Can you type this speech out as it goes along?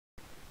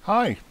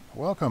Hi,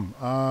 welcome.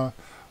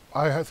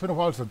 It's been a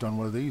while since I've done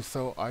one of these,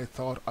 so I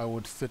thought I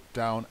would sit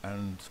down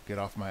and get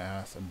off my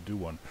ass and do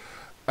one.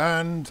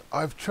 And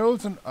I've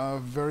chosen a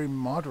very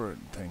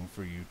modern thing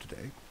for you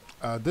today.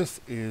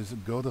 This is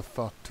Go the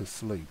Fuck to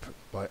Sleep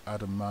by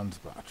Adam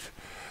Mansbach.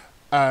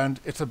 And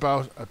it's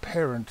about a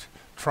parent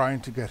trying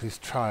to get his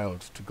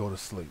child to go to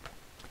sleep.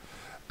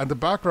 And the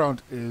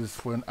background is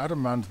when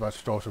Adam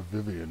Mansbach's daughter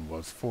Vivian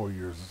was 4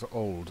 years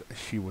old,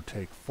 she would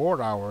take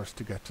 4 hours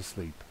to get to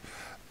sleep.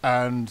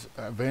 And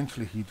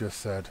eventually he just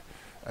said,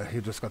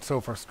 he just got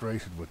so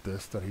frustrated with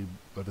this that he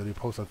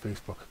posted on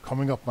Facebook,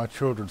 "Coming up my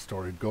children's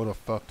story, go to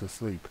fuck to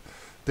sleep."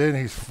 Then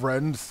his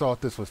friends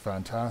thought this was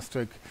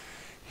fantastic.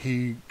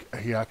 He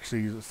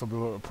actually, some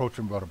people approached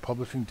him about a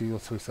publishing deal,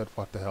 so he said,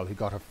 "What the hell?" He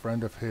got a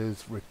friend of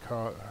his,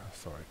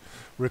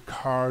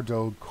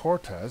 Ricardo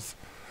Cortez,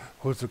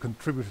 who's a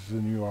contributor to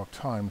the New York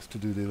Times, to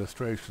do the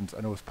illustrations,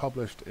 and it was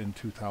published in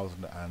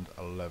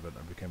 2011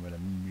 and became an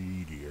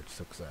immediate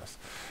success.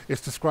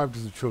 It's described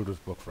as a children's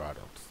book for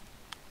adults,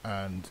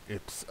 and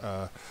it's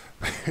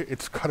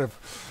it's kind of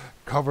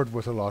covered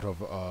with a lot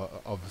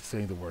of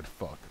saying the word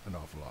 "fuck" an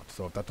awful lot.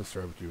 So if that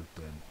disturbed you,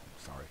 then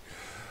sorry.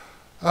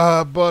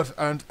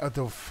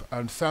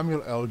 And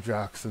Samuel L.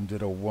 Jackson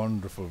did a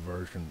wonderful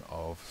version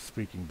of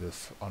speaking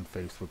this on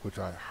Facebook, which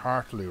I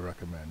heartily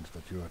recommend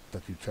that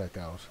you check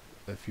out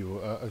if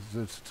you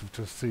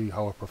to see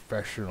how a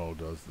professional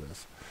does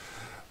this.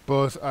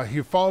 But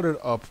he followed it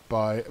up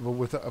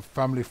with a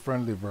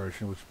family-friendly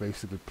version, which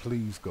basically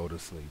 "please go to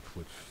sleep,"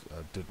 which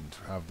didn't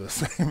have the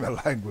same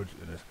language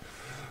in it.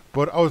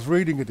 But I was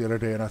reading it the other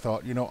day, and I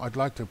thought, I'd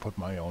like to put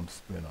my own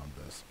spin on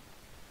this.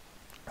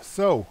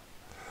 So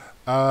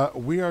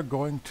we are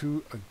going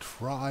to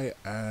try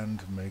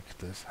and make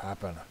this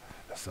happen.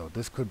 So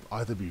this could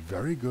either be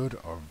very good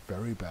or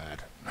very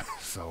bad.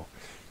 So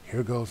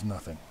here goes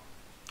nothing.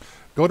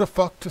 Go the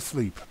Fuck to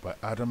Sleep by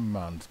Adam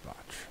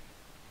Mansbach.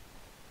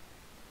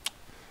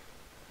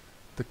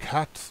 The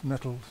cats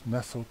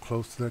nestle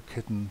close to their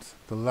kittens.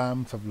 The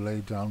lambs have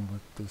laid down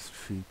with the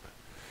sheep.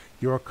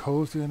 You are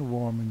cozy and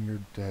warm in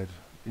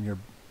your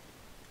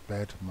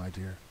bed, my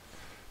dear.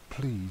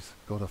 Please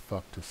go the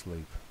fuck to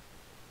sleep.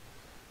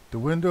 The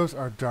windows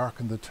are dark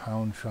in the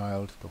town,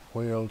 child. The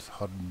whales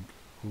huddle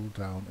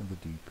down in the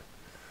deep.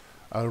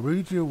 I'll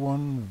read you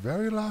one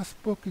very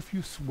last book if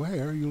you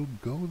swear you'll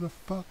go the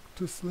fuck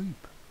to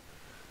sleep.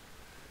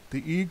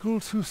 The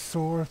eagles who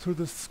soar through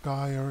the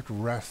sky are at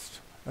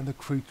rest, and the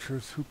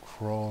creatures who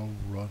crawl,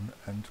 run,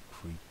 and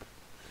creep.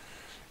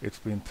 It's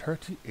been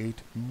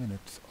 38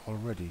 minutes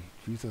already.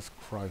 Jesus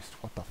Christ,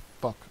 what the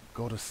fuck?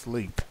 Go to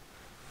sleep.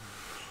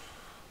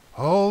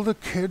 All the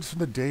kids from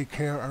the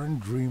daycare are in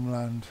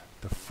dreamland.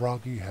 The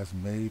froggie has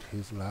made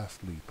his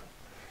last leap.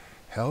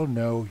 Hell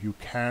no, you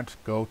can't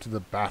go to the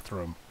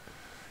bathroom.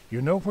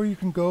 You know where you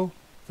can go?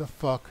 The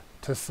fuck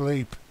to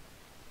sleep.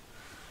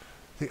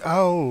 The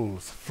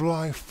owls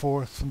fly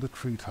forth from the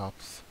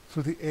treetops.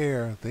 Through the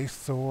air they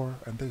soar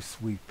and they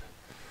sweep.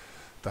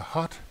 The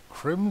hot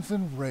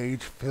crimson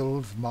rage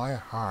fills my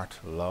heart,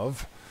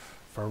 love.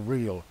 For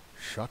real,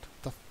 shut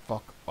the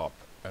fuck up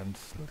and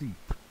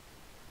sleep.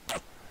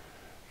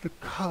 The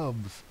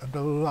cubs and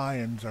the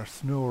lions are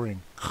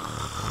snoring,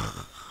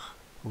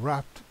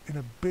 wrapped in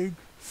a big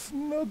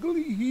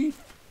snuggly heap.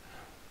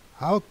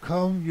 How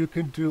come you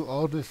can do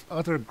all this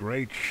other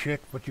great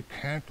shit, but you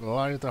can't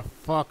lie the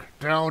fuck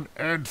down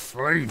and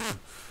sleep?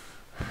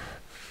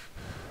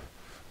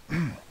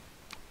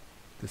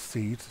 The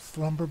seeds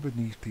slumber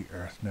beneath the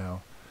earth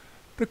now.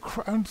 The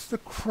crops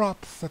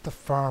that the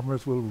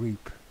farmers will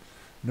reap.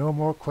 No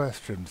more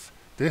questions.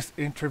 This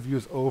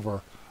interview's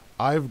over.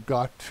 I've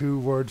got 2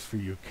 words for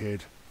you,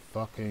 kid.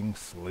 Fucking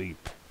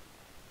sleep.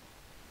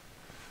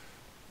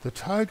 The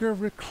tiger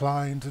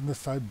reclines in the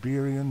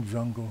Siberian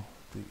jungle.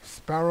 The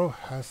sparrow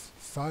has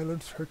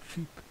silenced her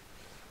cheep.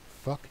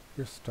 Fuck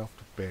your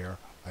stuffed bear.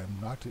 I'm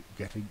not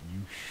getting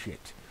you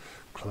shit.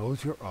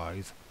 Close your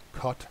eyes.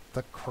 Cut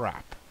the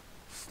crap.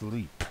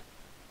 Sleep.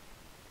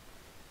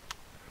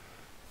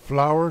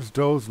 Flowers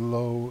doze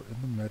low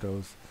in the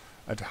meadows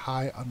and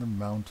high on the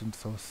mountain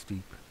so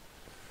steep.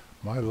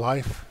 My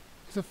life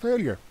is a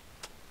failure.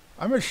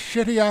 I'm a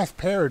shitty ass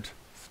parent.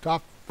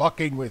 Stop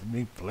fucking with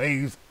me,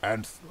 please,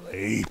 and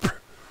sleep.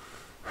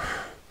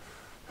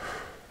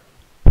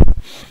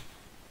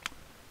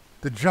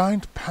 The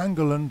giant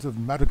pangolins of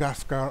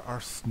Madagascar are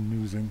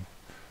snoozing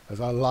as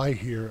I lie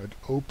here and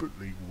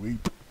openly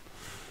weep.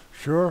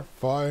 Sure,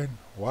 fine,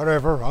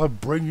 whatever, I'll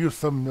bring you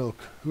some milk.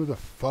 Who the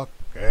fuck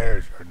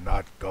cares? You're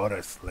not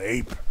gonna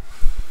sleep.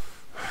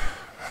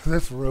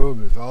 This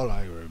room is all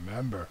I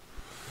remember.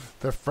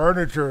 The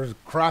furniture is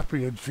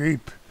crappy and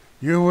cheap.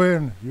 You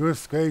win, you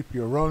escape,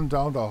 you run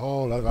down the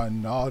hall as I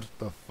nod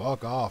the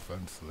fuck off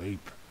and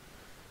sleep.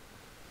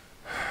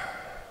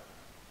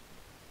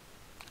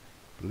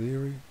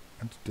 Bleary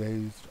and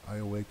dazed I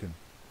awaken,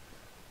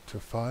 to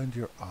find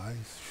your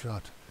eyes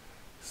shut,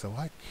 so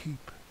I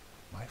keep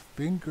my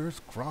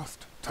fingers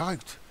crossed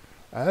tight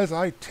as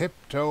I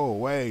tiptoe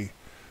away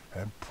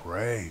and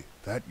pray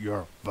that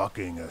you're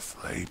fucking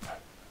asleep.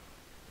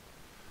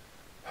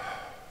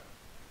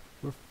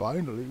 We're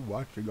finally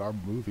watching our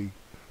movie.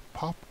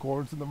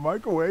 Popcorn's in the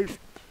microwave.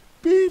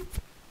 Beep!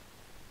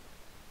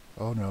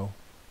 Oh no.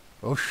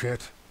 Oh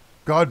shit.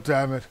 God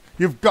damn it.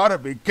 You've gotta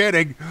be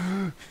kidding.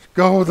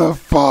 Go the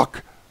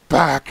fuck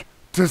back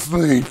to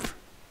sleep.